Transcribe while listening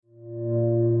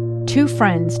Two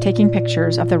friends taking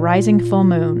pictures of the rising full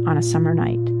moon on a summer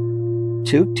night.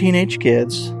 Two teenage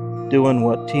kids doing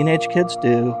what teenage kids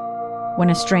do. When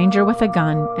a stranger with a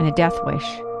gun and a death wish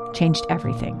changed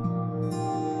everything.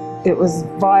 It was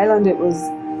violent, it was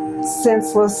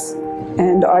senseless,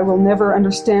 and I will never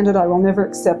understand it, I will never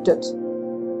accept it.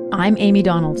 I'm Amy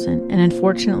Donaldson, and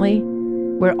unfortunately,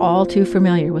 we're all too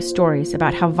familiar with stories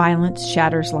about how violence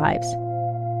shatters lives.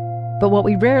 But what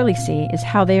we rarely see is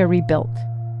how they are rebuilt.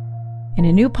 In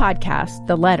a new podcast,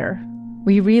 The Letter,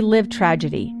 we relive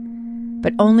tragedy,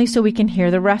 but only so we can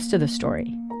hear the rest of the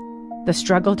story. The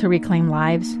struggle to reclaim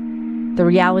lives, the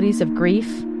realities of grief,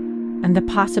 and the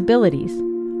possibilities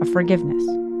of forgiveness.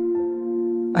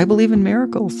 I believe in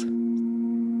miracles.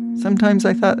 Sometimes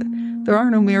I thought, there are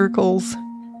no miracles.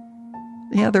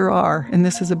 Yeah, there are, and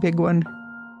this is a big one.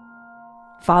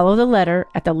 Follow The Letter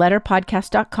at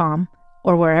theletterpodcast.com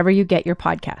or wherever you get your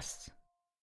podcasts.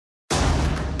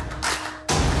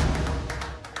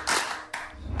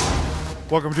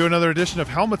 Welcome to another edition of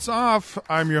Helmets Off.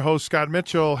 I'm your host, Scott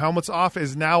Mitchell. Helmets Off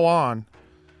is now on,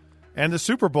 and the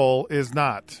Super Bowl is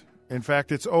not. In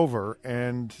fact, it's over,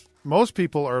 and most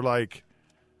people are like,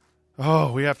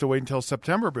 oh, we have to wait until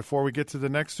September before we get to the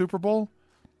next Super Bowl?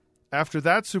 After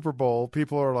that Super Bowl,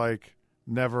 people are like,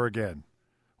 never again.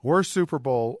 Worst Super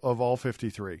Bowl of all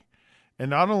 53. And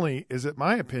not only is it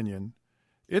my opinion,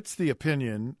 it's the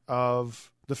opinion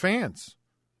of the fans.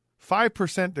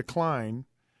 5% decline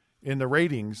in the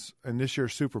ratings in this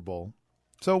year's Super Bowl.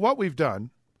 So what we've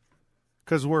done,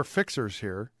 because we're fixers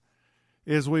here,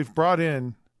 is we've brought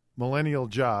in Millennial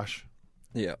Josh.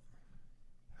 Yeah.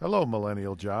 Hello,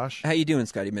 Millennial Josh. How you doing,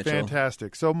 Scotty Mitchell?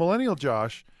 Fantastic. So Millennial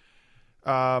Josh,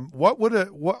 how would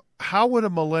a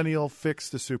millennial fix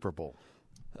the Super Bowl?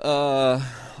 I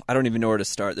don't even know where to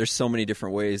start. There's so many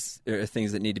different ways,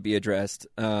 things that need to be addressed.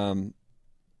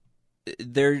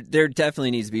 There definitely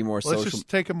needs to be more social. Let's just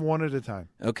take them one at a time.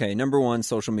 Okay, number one,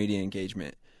 social media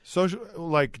engagement. Social,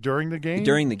 like during the game?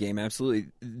 During the game,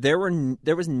 absolutely. There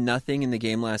was nothing in the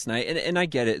game last night, and I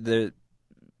get it.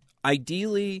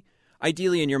 Ideally,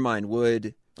 in your mind,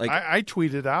 would like I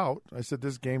tweeted out. I said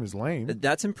this game is lame.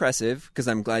 That's impressive because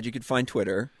I'm glad you could find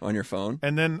Twitter on your phone.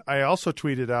 And then I also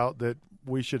tweeted out that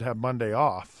we should have Monday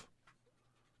off.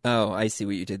 Oh, I see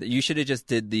what you did. You should have just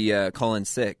did the call in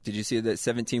sick. Did you see that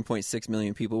 17.6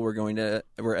 million people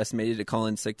were estimated to call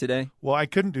in sick today? Well, I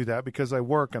couldn't do that because I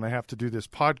work and I have to do this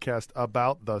podcast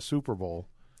about the Super Bowl.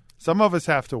 Some of us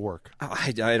have to work.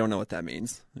 I don't know what that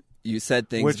means. You said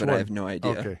things, but I have no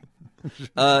idea.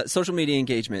 Okay. Social media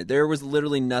engagement. There was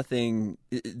literally nothing.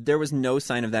 There was no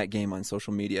sign of that game on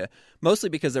social media, mostly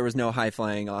because there was no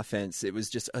high-flying offense. It was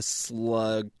just a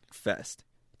slug fest.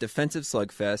 Defensive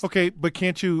slugfest. Okay, but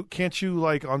can't you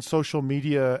like on social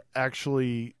media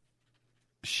actually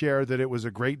share that it was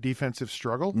a great defensive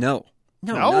struggle? No,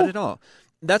 not at all.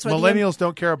 That's why millennials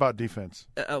don't care about defense.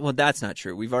 Well, that's not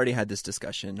true. We've already had this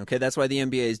discussion. Okay, that's why the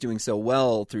NBA is doing so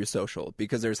well through social,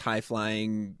 because there's high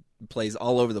flying plays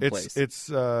all over the place. It's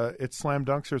slam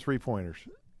dunks or 3-pointers.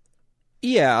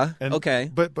 Yeah. Okay.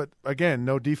 But again,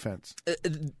 no defense.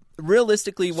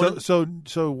 Realistically,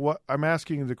 so what I'm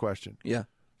asking you the question. Yeah.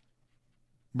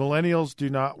 Millennials do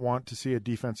not want to see a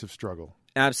defensive struggle.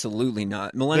 Absolutely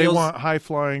not. Millennials. They want high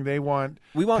flying. We want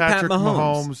Patrick Pat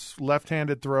Mahomes.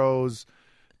 Left-handed throws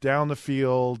down the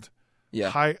field. Yeah.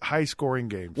 High scoring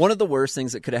games. One of the worst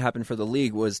things that could have happened for the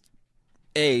league was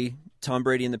Tom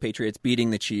Brady and the Patriots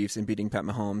beating the Chiefs and beating Pat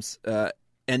Mahomes,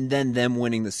 and then them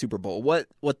winning the Super Bowl. What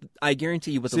I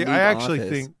guarantee you, what the league I actually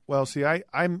office, think. Well,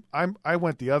 I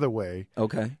went the other way.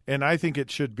 Okay. And I think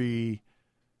it should be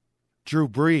Drew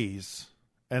Brees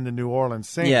and the New Orleans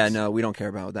Saints. Yeah, no, we don't care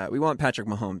about that. We want Patrick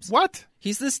Mahomes. What?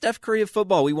 He's the Steph Curry of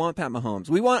football. We want Pat Mahomes.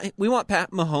 We want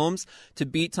Pat Mahomes to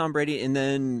beat Tom Brady and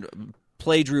then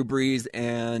play Drew Brees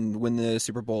and win the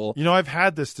Super Bowl. You know, I've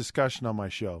had this discussion on my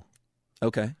show.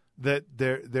 Okay. That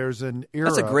there's an era.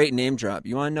 That's a great name drop.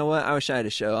 You want to know what? I wish I had a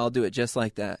show. I'll do it just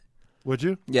like that. Would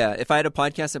you? Yeah. If I had a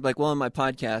podcast, I'd be like, well, on my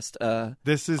podcast,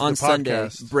 this is on the Sunday,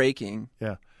 podcast. breaking.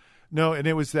 Yeah. No, and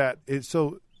it was that.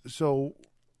 So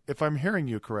if I'm hearing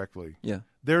you correctly, yeah,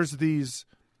 there's these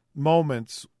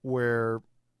moments where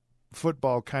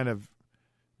football kind of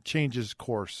changes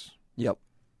course. Yep.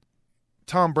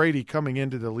 Tom Brady coming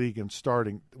into the league and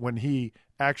starting, when he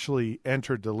actually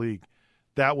entered the league,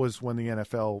 that was when the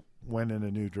NFL went in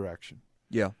a new direction.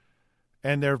 Yeah.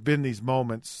 And there have been these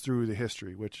moments through the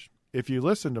history, which if you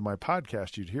listen to my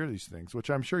podcast, you'd hear these things, which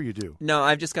I'm sure you do. No,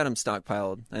 I've just got them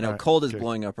stockpiled. I know. Right, Cold is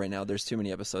blowing up right now. There's too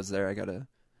many episodes there. I got to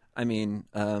you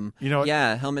know,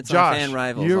 yeah, Helmets Josh, on Fan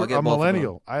Rivals. You're I'll get a both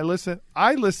millennial. I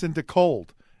listen to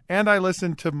Cold, And I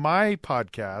listen to my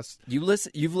podcast. You've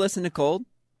listened to Cold?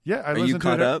 Yeah, I Are you listen to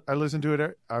caught it. up? I listen to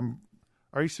it.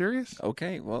 Are you serious?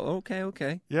 Okay. Well,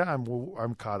 okay. Yeah,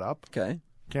 I'm caught up. Okay.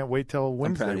 Can't wait till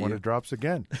Wednesday proud of when you. it drops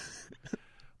again.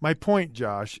 My point,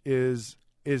 Josh, is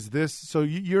this? So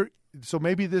so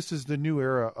maybe this is the new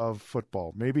era of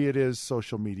football. Maybe it is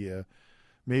social media.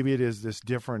 Maybe it is this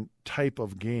different type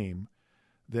of game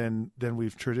than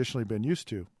we've traditionally been used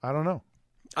to. I don't know.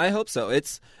 I hope so.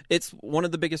 It's one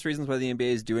of the biggest reasons why the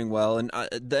NBA is doing well, and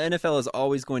the NFL is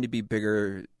always going to be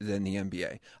bigger than the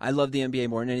NBA. I love the NBA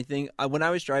more than anything. When I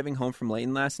was driving home from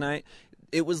Layton last night,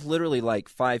 it was literally like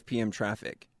 5 p.m.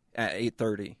 traffic at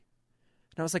 8:30. And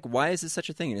I was like, why is this such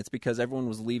a thing? And it's because everyone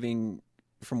was leaving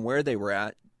from where they were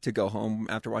at to go home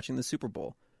after watching the Super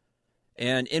Bowl.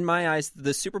 And in my eyes,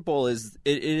 the Super Bowl is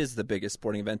the biggest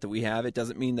sporting event that we have. It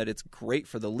doesn't mean that it's great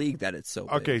for the league that it's so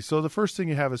big. Okay, so the first thing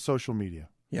you have is social media.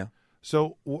 Yeah.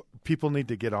 So people need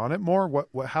to get on it more.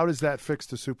 How does that fix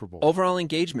the Super Bowl? Overall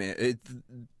engagement.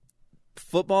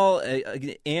 Football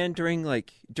and during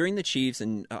the Chiefs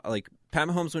and Pat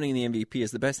Mahomes winning the MVP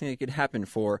is the best thing that could happen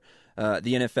for the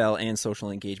NFL and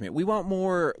social engagement. We want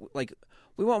more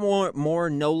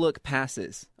no look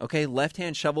passes. Okay, left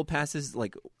hand shovel passes,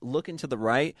 like looking to the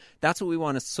right. That's what we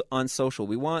want on social.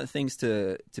 We want things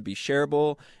to be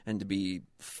shareable and to be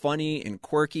funny and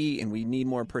quirky, and we need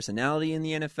more personality in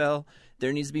the NFL.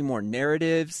 There needs to be more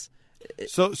narratives.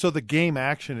 So the game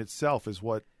action itself is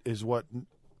what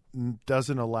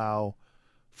doesn't allow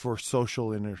for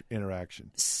social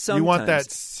interaction. Sometimes. You want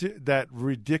that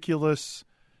ridiculous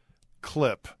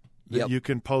clip that you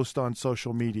can post on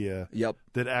social media. Yep.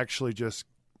 That actually just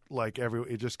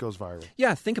it just goes viral.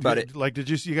 Yeah, think about it.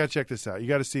 You got to check this out. You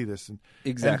got to see this.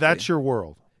 Exactly. And that's your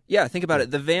world. Yeah, think about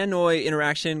it. The Van Noy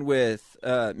interaction with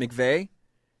McVay,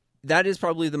 that is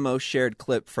probably the most shared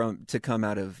clip to come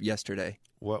out of yesterday.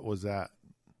 What was that?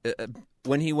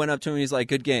 When he went up to him, he's like,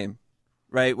 "Good game,"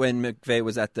 right? When McVay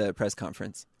was at the press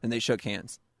conference and they shook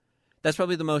hands. That's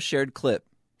probably the most shared clip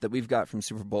that we've got from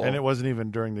Super Bowl. And it wasn't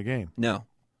even during the game. No.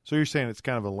 So you're saying it's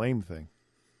kind of a lame thing?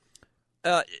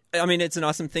 I mean, it's an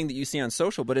awesome thing that you see on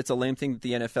social, but it's a lame thing that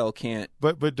the NFL can't.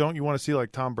 But don't you want to see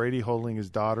like Tom Brady holding his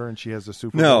daughter and she has a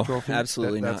Super Bowl trophy? No,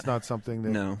 absolutely not. That's not something that.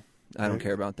 No, I don't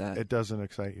care about that. It doesn't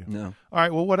excite you. No. All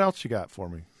right. Well, what else you got for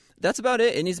me? That's about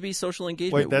it. It needs to be social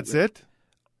engagement. Wait, that's it?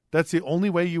 That's the only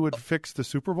way you would fix the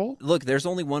Super Bowl? Look, there's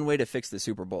only one way to fix the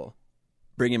Super Bowl: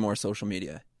 bring in more social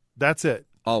media. That's it.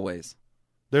 Always.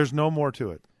 There's no more to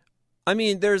it. I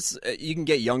mean, you can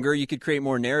get younger. You could create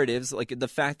more narratives. Like the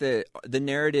fact that the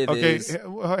narrative is.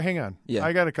 Okay, hang on. Yeah.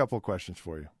 I got a couple of questions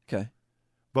for you. Okay.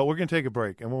 But we're gonna take a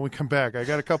break, and when we come back,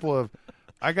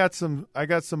 I got some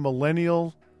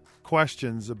millennial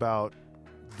questions about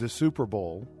the Super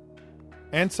Bowl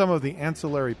and some of the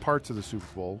ancillary parts of the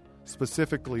Super Bowl,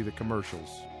 specifically the commercials.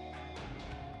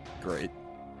 Great.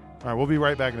 All right, we'll be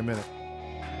right back in a minute.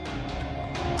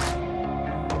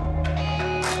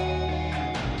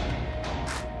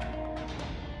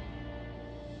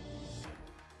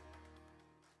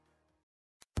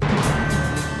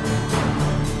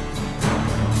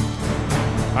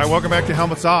 All right, welcome back to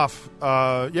Helmets Off.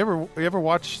 You ever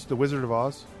watch The Wizard of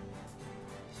Oz?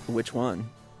 Which one?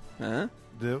 Huh?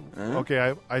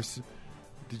 Okay,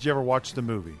 did you ever watch the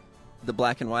movie? The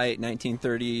black and white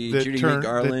 1930 Judy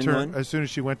Garland one? As soon as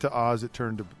she went to Oz, it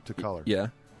turned to color. Yeah.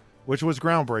 Which was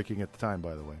groundbreaking at the time,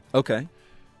 by the way. Okay.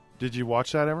 Did you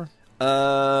watch that ever?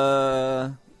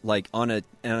 Like on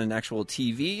an actual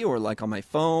TV, or like on my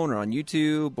phone, or on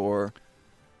YouTube, or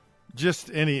just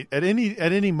at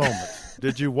any moment.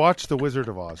 Did you watch The Wizard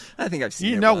of Oz? I think I've seen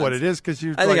it. You know once. what it is because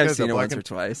you. I think I've seen it once or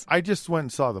twice. I just went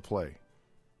and saw the play,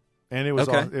 and it was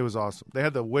Okay. it was awesome. They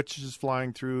had the witches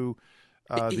flying through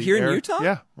here in air. Utah.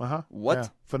 Yeah. What? Yeah,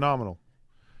 phenomenal.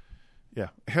 Yeah,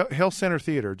 Hill Center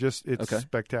Theater. Just it's Okay.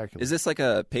 spectacular. Is this like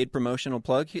a paid promotional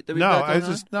plug that we've No, got I going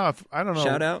on? just no. I don't know.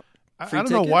 Shout out. I Free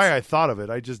don't know tickets? why I thought of it.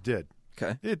 I just did.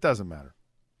 Okay. It doesn't matter.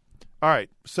 All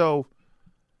right. So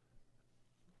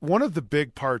one of the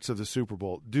big parts of the Super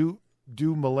Bowl, do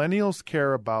millennials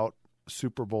care about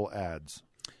Super Bowl ads?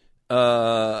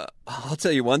 I'll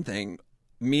tell you one thing.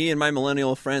 Me and my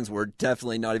millennial friends were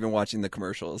definitely not even watching the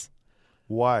commercials.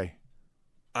 Why?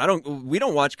 We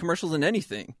don't watch commercials in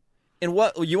anything. And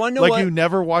what you want to know? Like what? you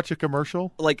never watch a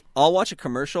commercial? Like I'll watch a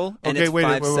commercial and Okay, it's wait,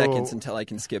 5 wait, seconds until I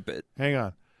can skip it. Hang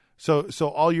on. So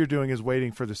all you're doing is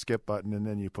waiting for the skip button and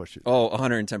then you push it. Oh,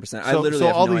 110%. I literally so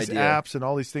have all no these idea. apps and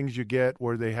all these things you get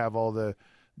where they have all the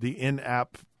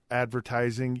in-app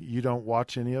advertising, you don't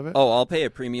watch any of it? Oh, I'll pay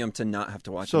a premium to not have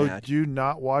to watch So an ad. do you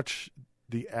not watch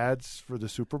the ads for the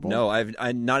Super Bowl? No,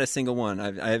 I not a single one.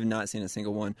 I have not seen a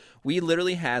single one. We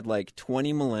literally had like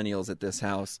 20 millennials at this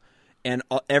house, and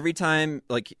every time,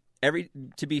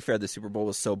 to be fair, the Super Bowl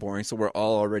was so boring, so we're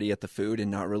all already at the food and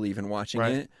not really even watching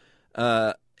Right.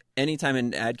 it. Anytime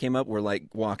an ad came up, we're like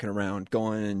walking around,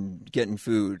 going and getting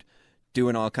food,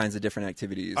 doing all kinds of different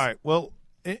activities. All right. Well,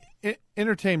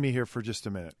 entertain me here for just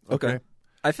a minute. Okay.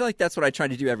 I feel like that's what I try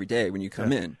to do every day when you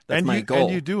come in. That's and my goal.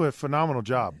 And you do a phenomenal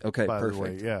job. Okay, by perfect. the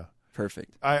way. Yeah.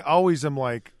 Perfect. I always am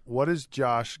like, what is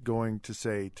Josh going to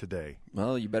say today?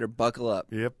 Well, you better buckle up.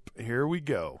 Yep. Here we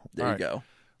go. There All you right. go.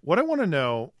 What I want to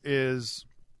know is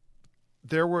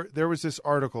there was this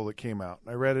article that came out.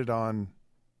 I read it on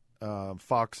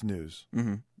Fox News.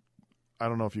 Mm-hmm. I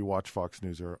don't know if you watch Fox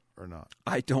News or not.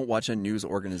 I don't watch a news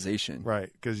organization. Right,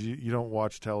 because you don't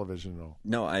watch television at all.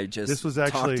 No, I just This was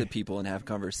actually- talk to people and have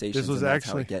conversations. This was and that's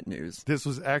actually- how I get news. This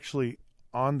was actually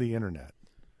on the internet.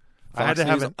 Fox I had to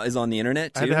have News is on the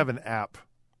internet too. I had to have an app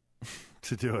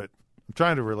to do it. I'm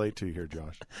trying to relate to you here,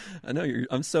 Josh. I know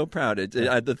I'm so proud.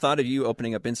 The thought of you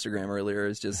opening up Instagram earlier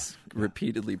is just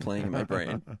repeatedly playing in my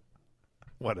brain.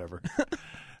 Whatever.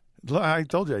 I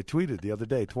told you I tweeted the other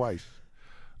day twice.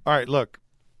 All right, look.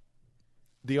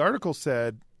 The article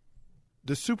said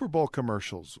the Super Bowl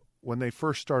commercials, when they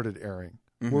first started airing,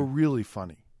 were really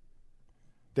funny.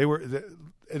 They were.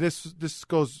 This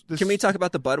goes. This, Can we talk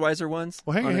about the Budweiser ones?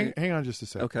 Well, hang on just a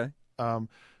second. Okay.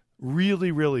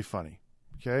 Really, really funny.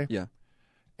 Okay. Yeah.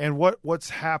 And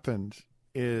what's happened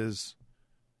is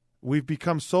we've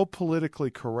become so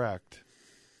politically correct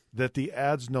that the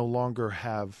ads no longer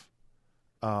have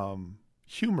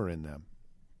humor in them.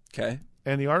 Okay.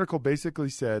 And the article basically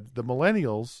said the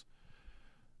millennials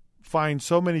find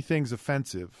so many things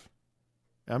offensive.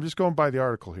 I'm just going by the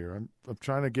article here. I'm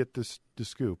trying to get the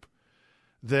scoop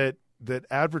that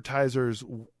advertisers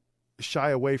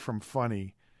shy away from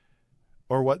funny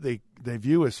or what they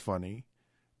view as funny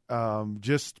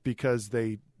just because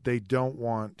they don't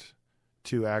want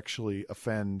to actually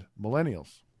offend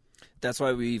millennials. That's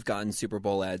why we've gotten Super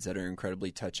Bowl ads that are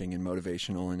incredibly touching and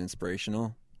motivational and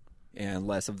inspirational, and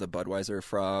less of the Budweiser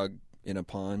frog in a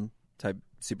pond type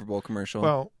Super Bowl commercial.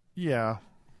 Well, yeah.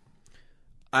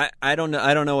 I don't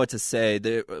know what to say.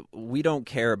 We don't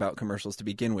care about commercials to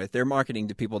begin with. They're marketing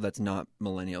to people that's not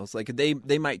millennials. Like they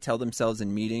might tell themselves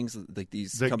in meetings, like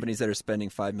these companies that are spending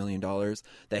 $5 million,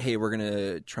 that hey, we're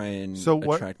gonna try and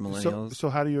attract millennials. So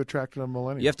how do you attract a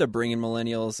millennial? You have to bring in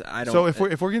millennials. So if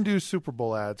we're gonna do Super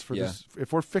Bowl ads for Yeah. this,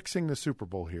 if we're fixing the Super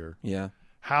Bowl here, yeah.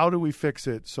 how do we fix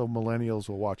it so millennials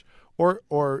will watch?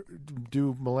 Or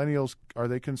do millennials, are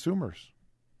they consumers?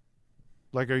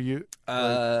 Like, are you?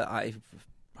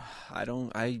 I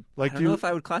don't Like, know if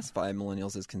I would classify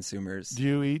millennials as consumers. Do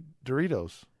you eat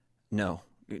Doritos? No,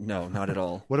 not at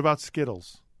all. What about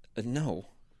Skittles? No,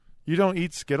 You don't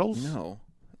eat Skittles? no.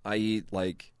 I eat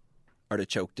like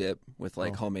artichoke dip with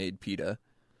like homemade pita.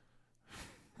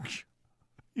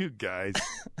 You guys.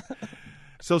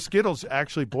 So Skittles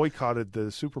actually boycotted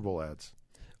the Super Bowl ads.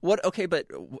 What? Okay, but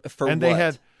for And what? they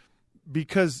had,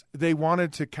 because they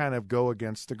wanted to kind of go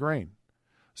against the grain.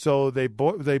 So they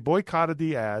boycotted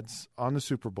the ads on the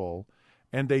Super Bowl,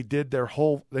 and they did a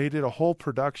whole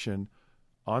production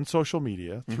on social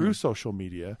media, through social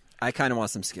media. I kind of want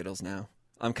some Skittles now.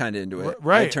 I'm kind of into it.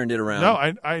 Right. I turned it around.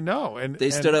 No, I know. And they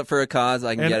stood up for a cause.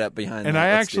 I can get up behind. And that.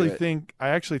 I Let's do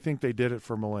actually it. think they did it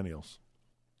for millennials.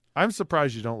 I'm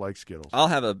surprised you don't like Skittles. I'll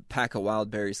have a pack of wild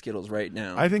berry Skittles right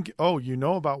now. I think. Oh, you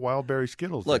know about wild berry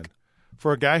Skittles? Look. then.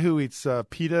 For a guy who eats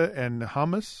pita and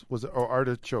hummus, or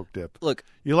artichoke dip. Look,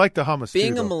 you like the hummus.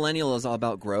 being too, a though. millennial is all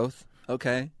about growth.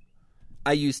 Okay,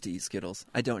 I used to eat Skittles.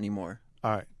 I don't anymore.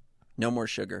 All right, No more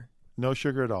sugar. no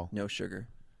sugar at all. No sugar.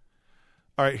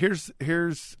 All right, here's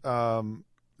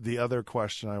the other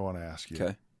question I want to ask you.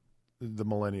 Okay. The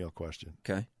millennial question.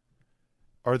 Okay.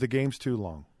 Are the games too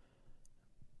long?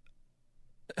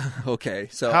 Okay.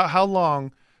 So How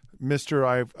long, Mister?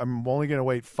 I'm only going to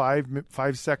wait 5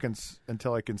 seconds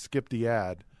until I can skip the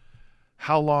ad.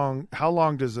 How long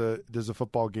does a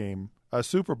football game, a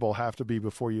Super Bowl, have to be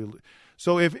before you?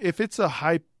 So if it's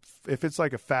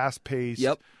like a fast paced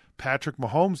Yep. Patrick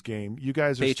Mahomes game, you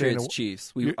guys are Patriots staying.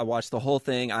 Chiefs. I watched the whole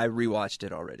thing. I rewatched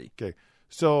it already. Okay,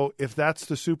 so if that's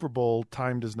the Super Bowl,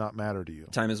 time does not matter to you.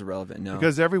 Time is irrelevant. No.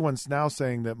 Because everyone's now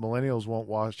saying that millennials won't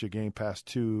watch a game past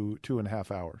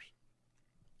 2.5 hours.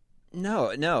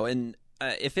 No, and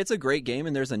if it's a great game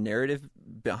and there's a narrative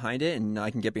behind it and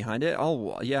I can get behind it,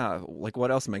 like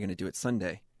what else am I going to do? It's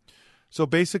Sunday. So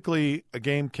basically, a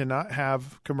game cannot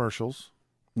have commercials.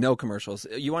 No commercials.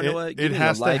 You want to know what? Give It me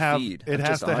has a live to have feed it of has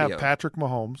just to have audio. Patrick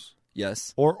Mahomes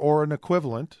Yes. or an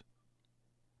equivalent.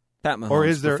 Pat Mahomes, Or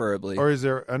is there preferably. or is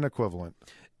there an equivalent?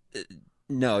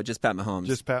 No, just Pat Mahomes.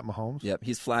 Just Pat Mahomes? Yep,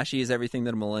 he's flashy. He's everything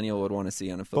that a millennial would want to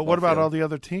see on a football But what about field. all the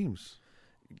other teams?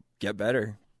 Get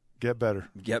better. Get better.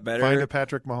 Get better. Find a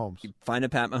Patrick Mahomes. Find a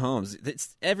Pat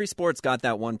Mahomes. Every sport's got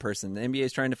that one person. The NBA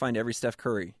is trying to find every Steph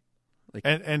Curry.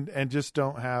 And just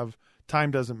don't have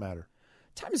time. Doesn't matter.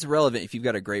 Time is relevant if you've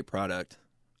got a great product.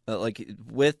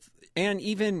 And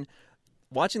even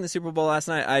watching the Super Bowl last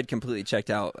night, I had completely checked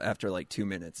out after like 2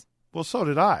 minutes. Well, so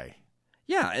did I.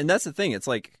 Yeah, and that's the thing. It's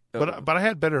like, But I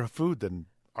had better food than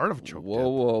artichoke.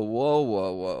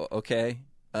 whoa. Okay,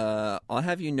 I'll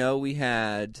have you know we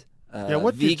had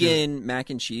what did vegan mac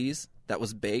and cheese that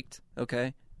was baked.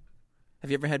 Okay,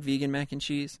 have you ever had vegan mac and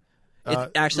cheese?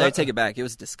 Actually, I take it back. It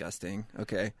was disgusting.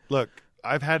 Okay, Look,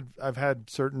 I've had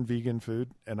certain vegan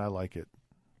food and I like it.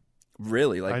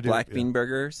 really, I like do, black yeah. bean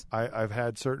burgers. I've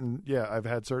had certain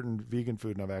vegan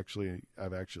food and I've actually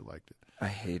liked it. I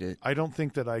hate it. I don't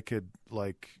think that I could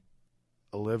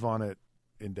live on it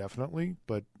indefinitely,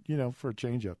 but for a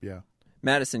change up, yeah.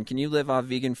 Madison, can you live off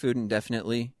vegan food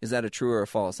indefinitely? Is that a true or a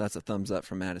false? That's a thumbs up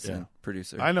from Madison, Yeah.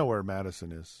 producer. I know where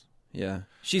Madison is. Yeah,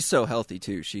 she's so healthy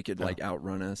too. She could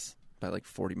outrun us by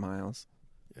 40 miles.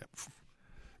 Yeah.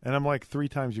 And I'm like 3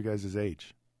 times you guys'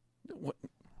 age. What?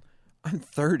 I'm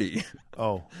 30.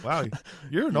 Oh, wow.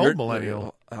 You're an old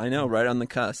millennial. I know, right on the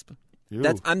cusp. You.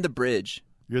 I'm the bridge.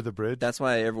 You're the bridge? That's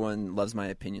why everyone loves my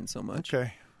opinion so much.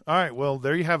 Okay. All right. Well,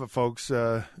 there you have it, folks.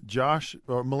 Josh,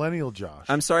 or Millennial Josh.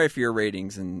 I'm sorry for your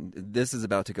ratings, and this is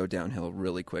about to go downhill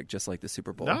really quick, just like the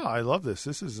Super Bowl. No, I love this.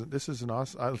 This is an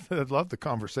awesome. I love the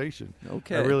conversation.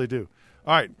 Okay. I really do.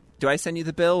 All right. Do I send you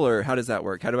the bill, or how does that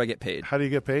work? How do I get paid? How do you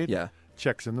get paid? Yeah.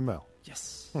 Checks in the mail.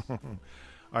 Yes.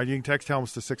 All right, you can text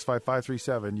Helms to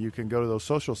 65537. You can go to those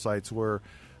social sites. We're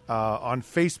on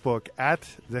Facebook at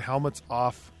the Helmets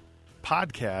Off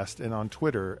Podcast and on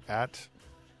Twitter at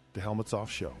the Helmets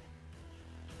Off Show.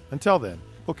 Until then,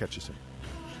 we'll catch you soon.